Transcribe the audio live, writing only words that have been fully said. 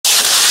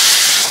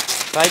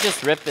So I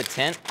just ripped the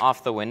tint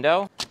off the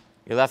window.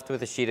 You're left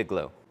with a sheet of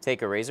glue.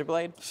 Take a razor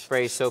blade,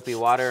 spray soapy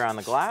water on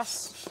the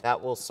glass.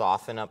 That will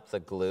soften up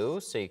the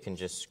glue so you can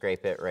just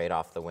scrape it right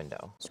off the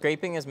window.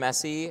 Scraping is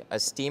messy. A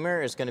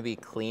steamer is gonna be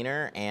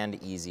cleaner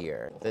and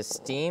easier. The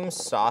steam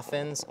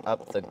softens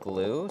up the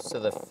glue so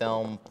the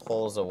film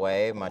pulls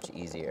away much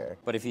easier.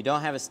 But if you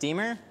don't have a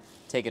steamer,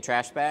 take a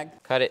trash bag,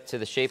 cut it to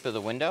the shape of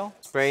the window,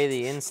 spray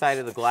the inside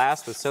of the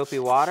glass with soapy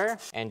water,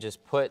 and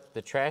just put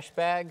the trash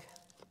bag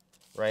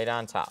right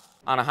on top.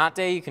 On a hot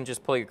day, you can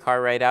just pull your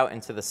car right out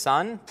into the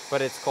sun,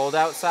 but it's cold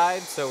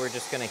outside, so we're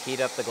just gonna heat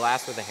up the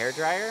glass with a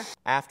hairdryer.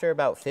 After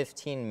about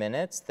 15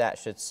 minutes, that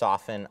should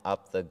soften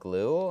up the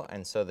glue,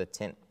 and so the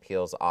tint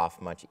peels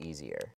off much easier.